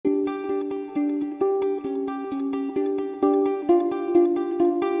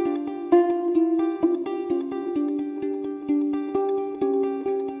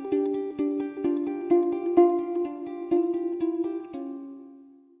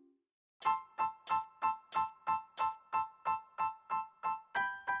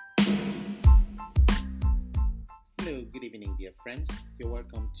Good evening, dear friends. You're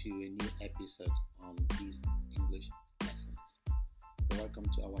welcome to a new episode on these English lessons. You're welcome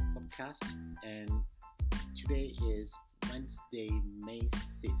to our podcast, and today is Wednesday, May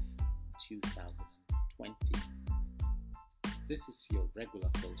 6th, 2020. This is your regular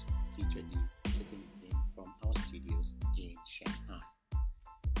host, Teacher D, sitting in from our studios in Shanghai.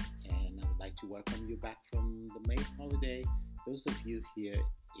 And I would like to welcome you back from the May holiday. Those of you here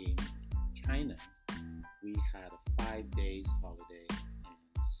in China, we had a 5 days holiday,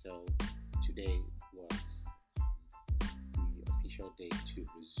 and so today was the official day to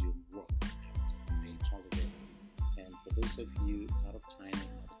resume work after the May holiday. And for those of you out of China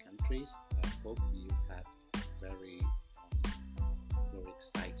and other countries, I hope you had a very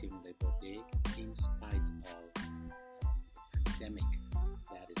exciting Labor Day in spite of the pandemic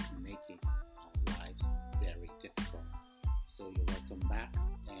that is making our lives very difficult. So you're welcome back,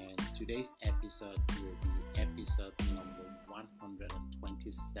 and today's episode will be episode number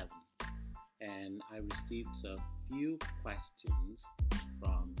 127. And I received a few questions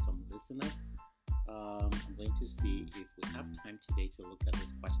from some listeners. I'm going to see if we have time today to look at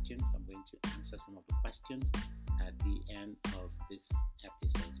those questions. I'm going to answer some of the questions at the end of this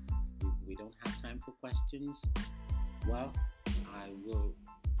episode. If we don't have time for questions, well, I will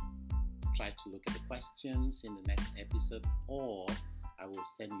try to look at the questions in the next episode, or I will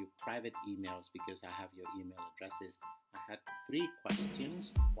send you private emails because I have your email addresses. I had 3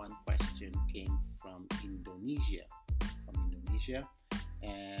 questions. One question came from Indonesia,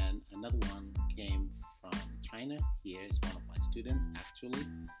 and another one came from China. Here is one of my students actually,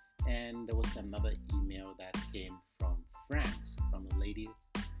 and there was another email that came from France, from a lady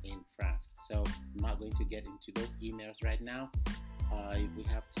in France. So I'm not going to get into those emails right now. If we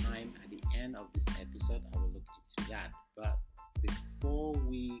have time at the end of this episode, I will look into that. But before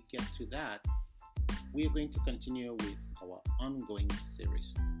we get to that, we are going to continue with our ongoing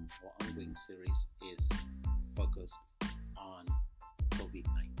series. Our ongoing series is focused on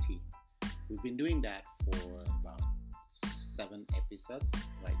COVID-19. We've been doing that for about 7 episodes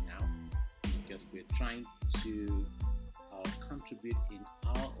right now because we're trying to contribute in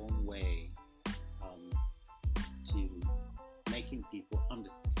our own way to making people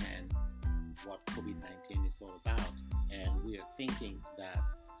understand what COVID-19 is all about. And we are thinking that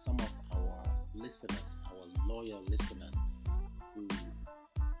some of our listeners, our loyal listeners who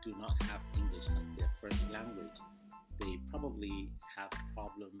do not have English as their first language, they probably have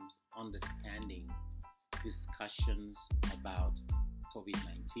problems understanding discussions about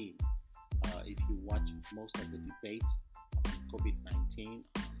COVID-19. If you watch most of the debates on COVID-19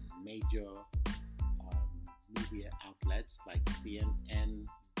 on major media outlets like CNN,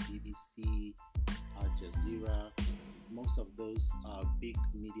 BBC, Al Jazeera, most of those big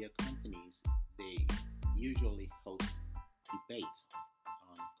media companies, they usually host debates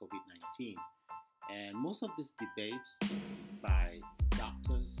on COVID-19. And most of these debates by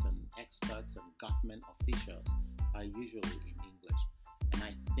doctors and experts and government officials are usually in English. And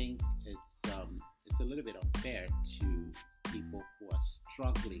I think it's a little bit unfair to people who are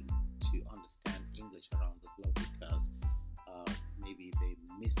struggling to understand English around the globe because maybe they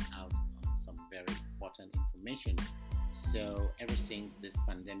missed out on some very important information. So ever since this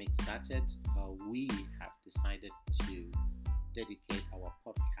pandemic started, we have decided to dedicate our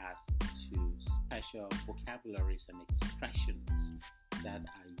podcast to special vocabularies and expressions that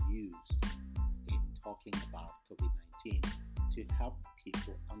are used in talking about COVID-19 to help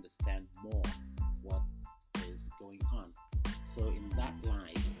people understand more what is going on. So in that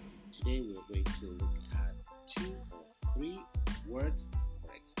line, today we're going to look at 2 or 3 words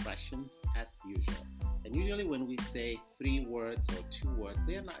or expressions as usual. And usually when we say 3 words or 2 words,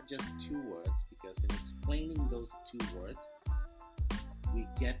 they are not just 2 words, because in explaining those 2 words, we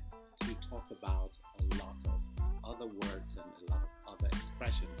get to talk about a lot of other words and a lot of other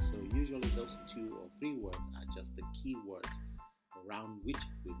expressions. So usually those 2 or 3 words are just the key words around which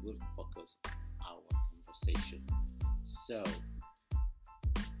we will focus our conversation. So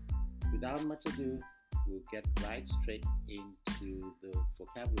without much ado, we'll get right straight into the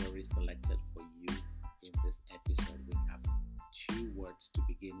vocabulary selected for you in this episode. We have 2 words to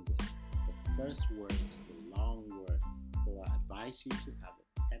begin with. The first word is a long word, so I advise you to have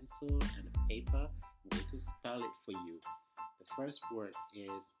a pencil and a paper. I'm going to spell it for you. The first word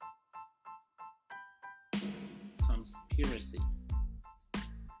is conspiracy.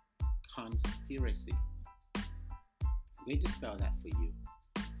 Conspiracy. I'm going to spell that for you.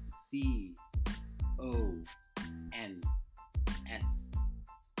 CONSPIRACY.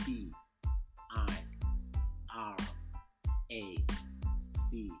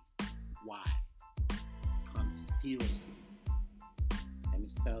 Conspiracy. conspiracy. Let me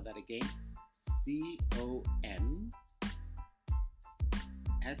spell that again. Conspiracy.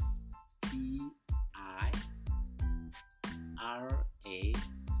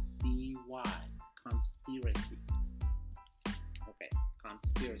 Conspiracy. Okay,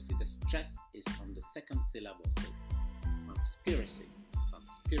 conspiracy. The stress is on the second syllable. So conspiracy.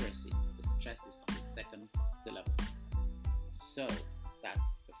 Conspiracy. The stress is on the second syllable. So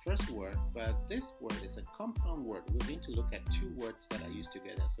that's the first word, but this word is a compound word. We're going to look at two words that are used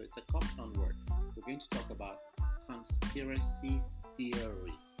together. So it's a compound word. We're going to talk about conspiracy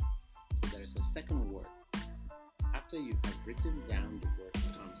theory. So there is a second word. After you have written down the word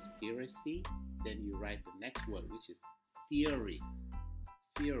conspiracy, then you write the next word, which is theory.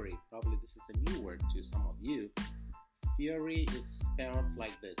 Theory. Probably this is a new word to some of you. Theory is spelled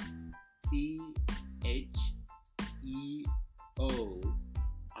like this. T-H-E-O-R-Y.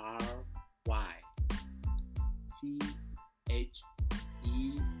 T-H-E-O-R-Y.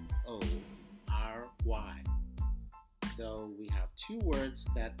 So we have two words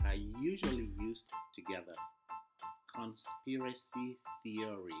that are usually used together. Conspiracy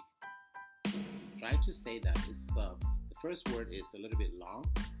theory. Try to say that. The first word is a little bit long,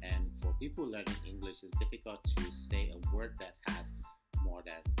 and for people learning English, it's difficult to say a word that has more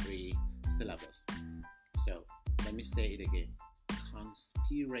than 3 syllables. So let me say it again.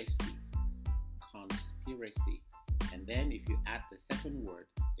 Conspiracy. Conspiracy. And then if you add the second word,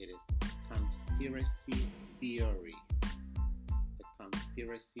 it is conspiracy theory. The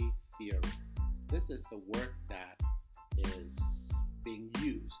conspiracy theory. This is a word that is being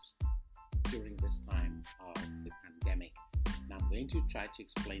used during this time of the pandemic. Now I'm going to try to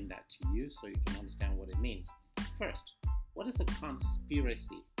explain that to you so you can understand what it means. First, what is a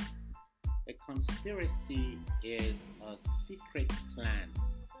conspiracy? A conspiracy is a secret plan.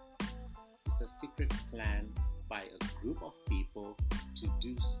 It's a secret plan by a group of people to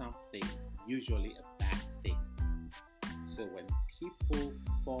do something, usually a bad thing. So when people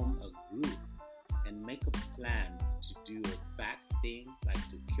form a group and make a plan to do a bad thing, like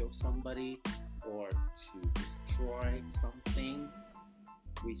to kill somebody or to destroy something,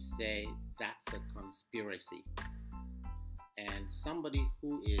 we say that's a conspiracy. And somebody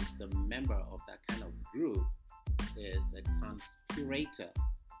who is a member of that kind of group is a conspirator.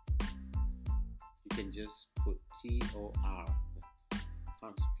 You can just put T-O-R,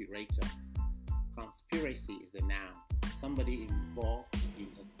 conspirator. Conspiracy is the noun. Somebody involved in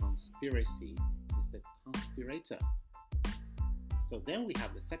a conspiracy is a conspirator. So then we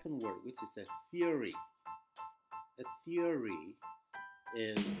have the second word, which is a theory. A theory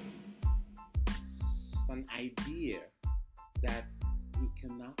is an idea that we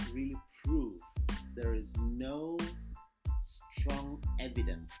cannot really prove. There is no strong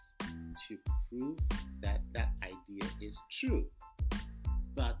evidence to prove that that idea is true.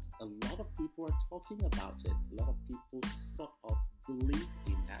 But a lot of people are talking about it. A lot of people sort of believe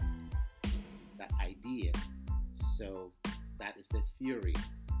in that idea. So that is the theory.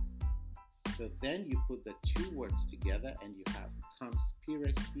 So then you put the two words together and you have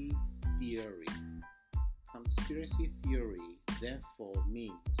conspiracy theory. Conspiracy theory therefore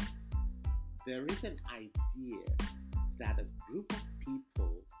means there is an idea that a group of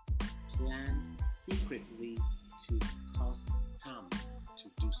people planned secretly to cause harm, to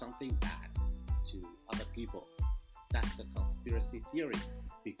do something bad to other people. That's a conspiracy theory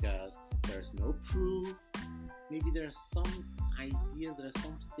because there's no proof. Maybe there are some ideas, there are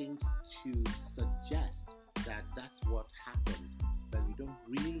some things to suggest that that's what happened, but we don't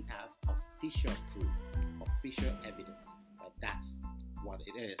really have official proof, official evidence that that's what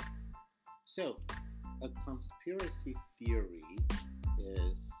it is. So, a conspiracy theory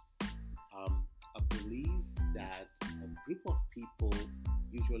is a belief that a group of people,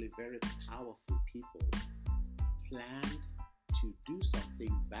 usually very powerful people, planned to do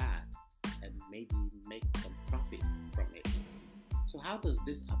something bad and maybe make some profit from it. So how does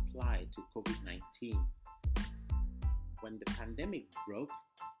this apply to COVID-19? When the pandemic broke,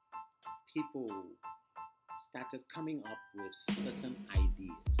 people started coming up with certain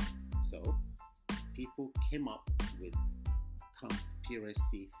ideas. So people came up with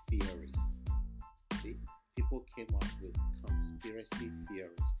conspiracy theories. See? People came up with conspiracy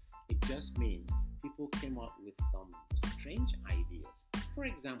theories. It just means people came up with some strange ideas. For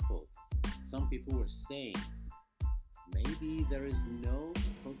example, some people were saying, maybe there is no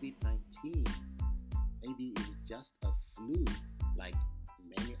COVID-19. Maybe it's just a flu, like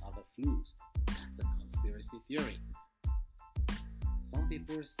many other flus. That's a conspiracy theory. Some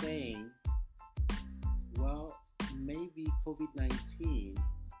people are saying, well, maybe COVID-19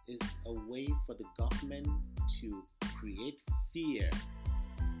 is a way for the government to create fear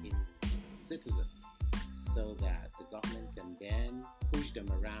in citizens so that the government can then push them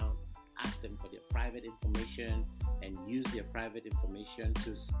around, ask them for their private information, and use their private information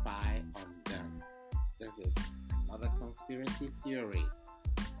to spy on them. This is another conspiracy theory.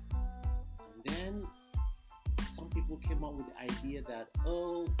 And then some people came up with the idea that,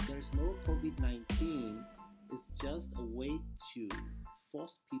 oh, there's no COVID-19. It's just a way to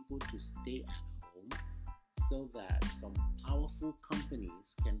force people to stay at home so that some powerful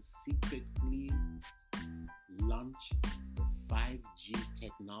companies can secretly launch the 5G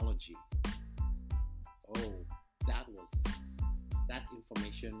technology. Oh, that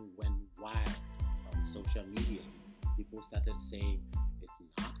information went wild on social media. People started saying it's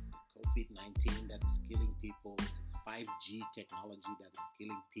not the COVID-19 that is killing people, it's 5G technology that is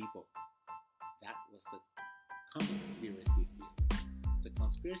killing people. That was a conspiracy theory. It's a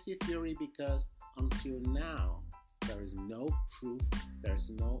conspiracy theory because until now, there is no proof, there is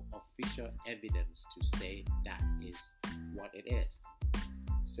no official evidence to say that is what it is.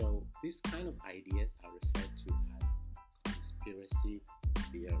 So these kind of ideas are referred to as conspiracy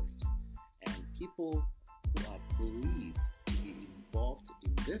theories. And people who are believed to be involved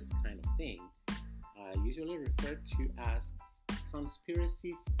in this kind of thing are usually referred to as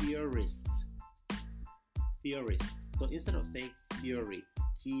conspiracy theorists. So instead of saying theory,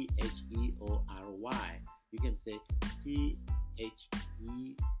 Theory, you can say Theorist.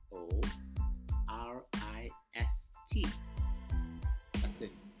 That's a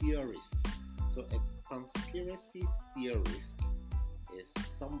theorist. So a conspiracy theorist is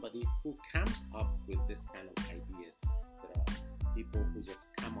somebody who comes up with this kind of ideas. There are people who just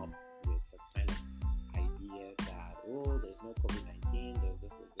come up with a kind of idea that, oh, there's no COVID-19, there's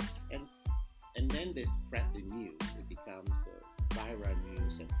this. And then they spread the news. It becomes viral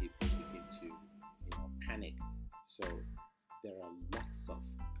news and people begin to panic. So there are lots of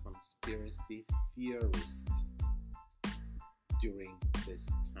conspiracy theorists during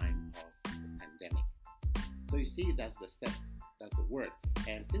this time of the pandemic. So you see, that's the step, that's the word.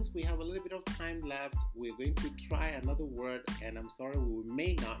 And since we have a little bit of time left, we're going to try another word, and I'm sorry we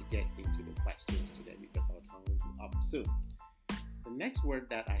may not get into the questions today because our time will be up soon. The next word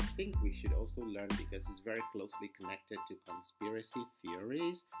that I think we should also learn, because it's very closely connected to conspiracy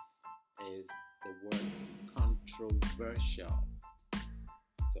theories, is the word controversial.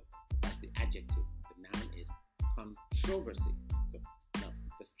 So that's the adjective. The noun is controversy. So now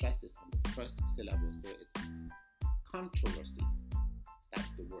the stress is on the first syllable, so it's controversy.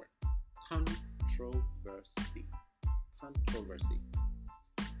 That's the word. Controversy. Controversy.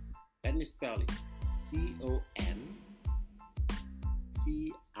 Let me spell it.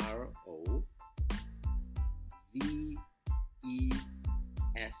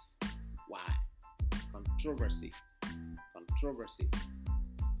 CONTROVERSY. Controversy. Controversy.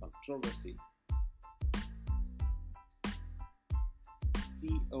 Controversy. CONTROVERSY.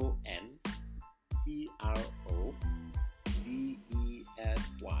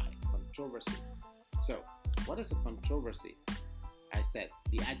 Controversy. So, what is a controversy? I said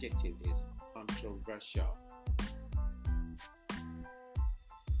the adjective is controversial.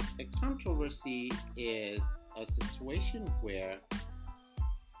 A controversy is a situation where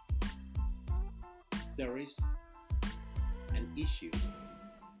there is an issue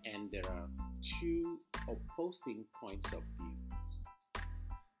and there are two opposing points of view.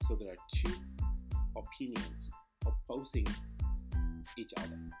 So there are two opinions opposing each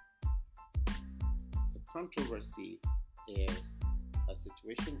other. A controversy is a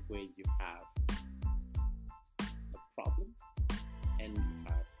situation where you have a problem and you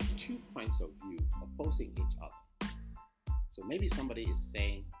have two points of view opposing each other. So maybe somebody is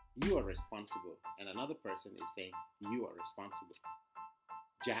saying you are responsible and another person is saying you are responsible.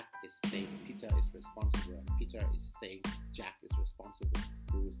 Jack is saying Peter is responsible and Peter is saying Jack is responsible.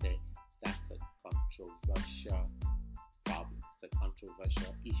 We will say that's a controversial problem. It's a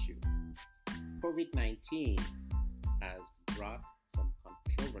controversial issue. COVID-19 has brought some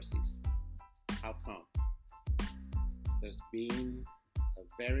controversies. How come? There's been a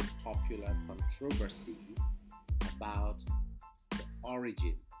very popular controversy about the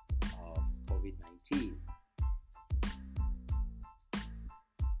origin of COVID-19.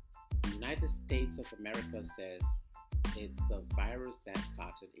 The United States of America says it's a virus that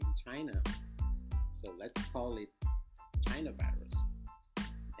started in China. So let's call it China virus.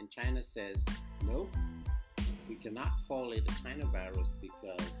 And China says, no, we cannot call it a China virus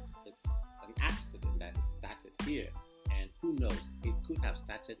because it's an accident that started here. And who knows, it could have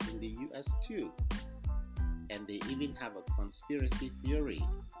started in the US too. And they even have a conspiracy theory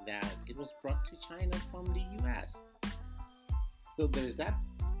that it was brought to China from the US. So there's that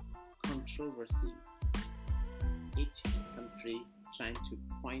controversy. Each country trying to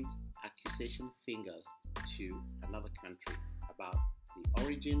point accusation fingers to another country about the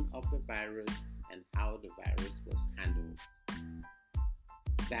origin of the virus and how the virus was handled.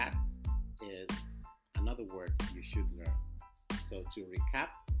 That is another word you should learn. So to recap,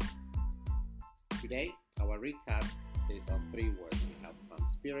 today our recap is on 3 words. We have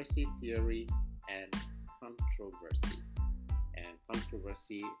conspiracy theory and controversy. And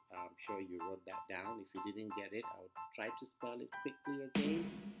controversy, I'm sure you wrote that down. If you didn't get it, I would try to spell it quickly again.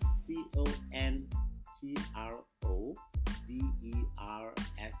 Controversy.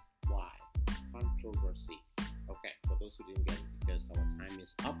 Controversy. Okay, for those who didn't get it, because our time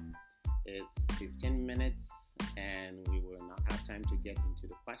is up. It's 15 minutes and we will not have time to get into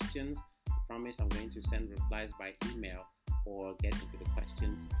the questions. I promise I'm going to send replies by email or get into the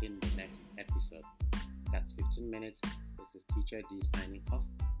questions in the next episode. That's 15 minutes. This is Teacher D signing off,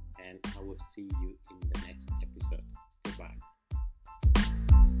 and I will see you in the next episode. Goodbye.